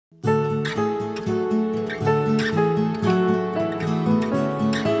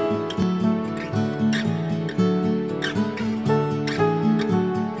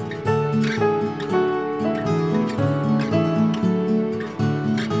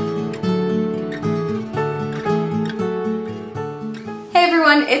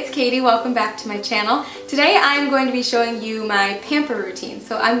everyone, it's Katie. Welcome back to my channel. Today I'm going to be showing you my pamper routine.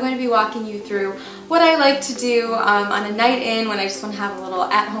 So I'm going to be walking you through what I like to do on a night in when I just want to have a little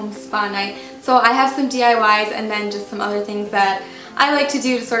at-home spa night. So I have some DIYs and then just some other things that I like to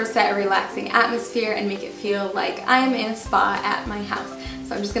do to sort of set a relaxing atmosphere and make it feel like I am in a spa at my house.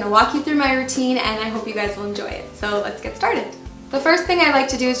 So I'm just going to walk you through my routine and I hope you guys will enjoy it. So let's get started. The first thing I like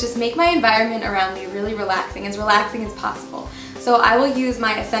to do is just make my environment around me really relaxing as possible. So I will use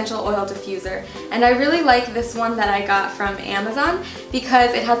my essential oil diffuser, and I really like this one that I got from Amazon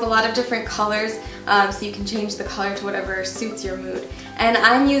because it has a lot of different colors, so you can change the color to whatever suits your mood. And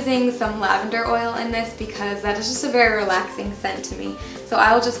I'm using some lavender oil in this because that is just a very relaxing scent to me. So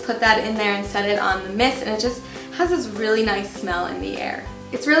I will just put that in there and set it on the mist, and it just has this really nice smell in the air.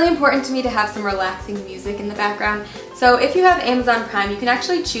 It's really important to me to have some relaxing music in the background. So if you have Amazon Prime, you can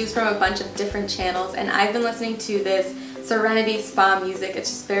actually choose from a bunch of different channels, and I've been listening to this Serenity spa music. It's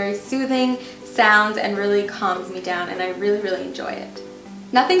just very soothing sounds and really calms me down, and I really enjoy it.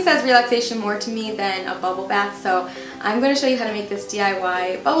 Nothing says relaxation more to me than a bubble bath, so I'm going to show you how to make this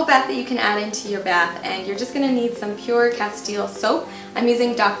DIY bubble bath that you can add into your bath. And you're just going to need some pure Castile soap. I'm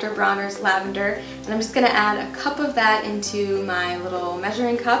using Dr. Bronner's lavender, and I'm just going to add a cup of that into my little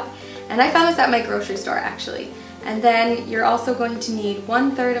measuring cup. And I found this at my grocery store actually. And then you're also going to need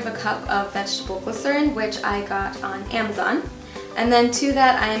 1/3 of a cup of vegetable glycerin, which I got on Amazon. And then to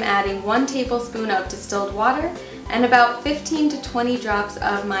that I am adding 1 tablespoon of distilled water and about 15 to 20 drops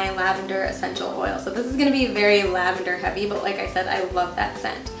of my lavender essential oil. So this is going to be very lavender heavy, but like I said, I love that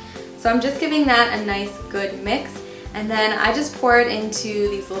scent. So I'm just giving that a nice good mix, and then I just pour it into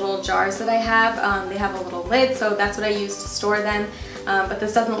these little jars that I have. They have a little lid, so that's what I use to store them. But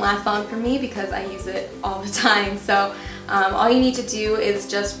this doesn't last long for me because I use it all the time. So all you need to do is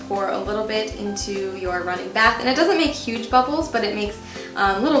just pour a little bit into your running bath, and it doesn't make huge bubbles, but it makes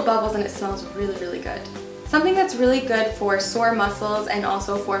little bubbles, and it smells really good. Something that's really good for sore muscles and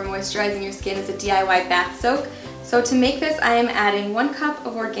also for moisturizing your skin is a DIY bath soak. So to make this, I am adding 1 cup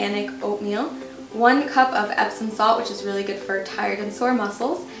of organic oatmeal, 1 cup of epsom salt, which is really good for tired and sore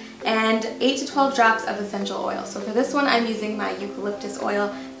muscles, and 8 to 12 drops of essential oil. So for this one I'm using my eucalyptus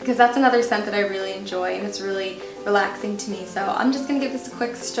oil because that's another scent that I really enjoy and it's really relaxing to me. So I'm just going to give this a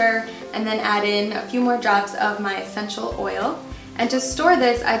quick stir and then add in a few more drops of my essential oil. And to store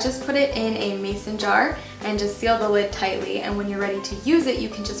this, I just put it in a mason jar and just seal the lid tightly, and when you're ready to use it you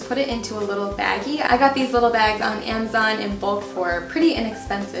can just put it into a little baggie. I got these little bags on Amazon in bulk for pretty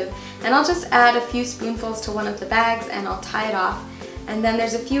inexpensive, and I'll just add a few spoonfuls to one of the bags and I'll tie it off. And then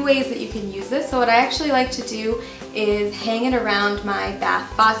there's a few ways that you can use this. So what I actually like to do is hang it around my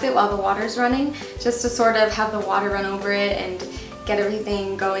bath faucet while the water's running, just to sort of have the water run over it and get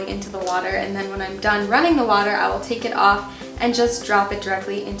everything going into the water. And then when I'm done running the water, I will take it off and just drop it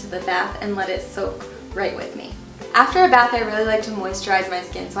directly into the bath and let it soak right with me. After a bath, I really like to moisturize my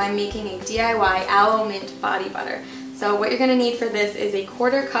skin, so I'm making a DIY aloe mint body butter. So what you're going to need for this is a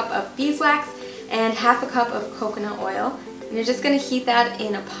 1/4 cup of beeswax and 1/2 cup of coconut oil. And you're just going to heat that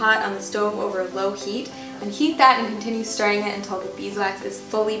in a pot on the stove over low heat, and heat that and continue stirring it until the beeswax is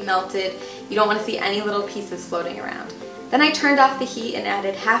fully melted. You don't want to see any little pieces floating around. Then I turned off the heat and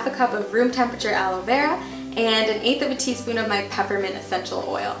added 1/2 cup of room temperature aloe vera and 1/8 of a teaspoon of my peppermint essential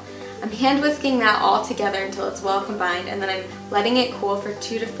oil. I'm hand whisking that all together until it's well combined, and then I'm letting it cool for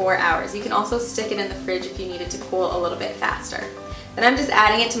 2 to 4 hours. You can also stick it in the fridge if you need it to cool a little bit faster. Then I'm just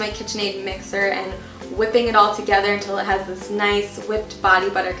adding it to my KitchenAid mixer and whipping it all together until it has this nice whipped body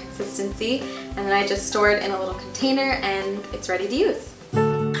butter consistency, and then I just store it in a little container and it's ready to use.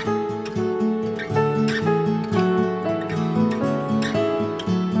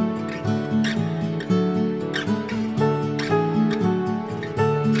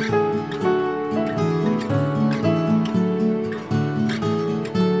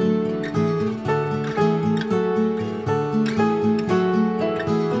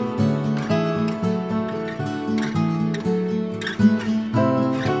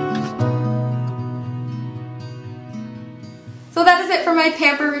 So that is it for my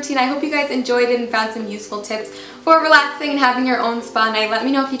pamper routine. I hope you guys enjoyed it and found some useful tips for relaxing and having your own spa night. Let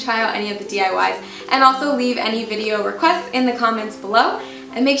me know if you try out any of the DIYs, and also leave any video requests in the comments below.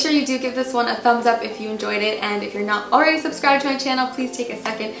 And make sure you do give this one a thumbs up if you enjoyed it, and if you're not already subscribed to my channel, please take a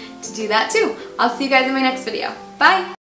second to do that too. I'll see you guys in my next video. Bye!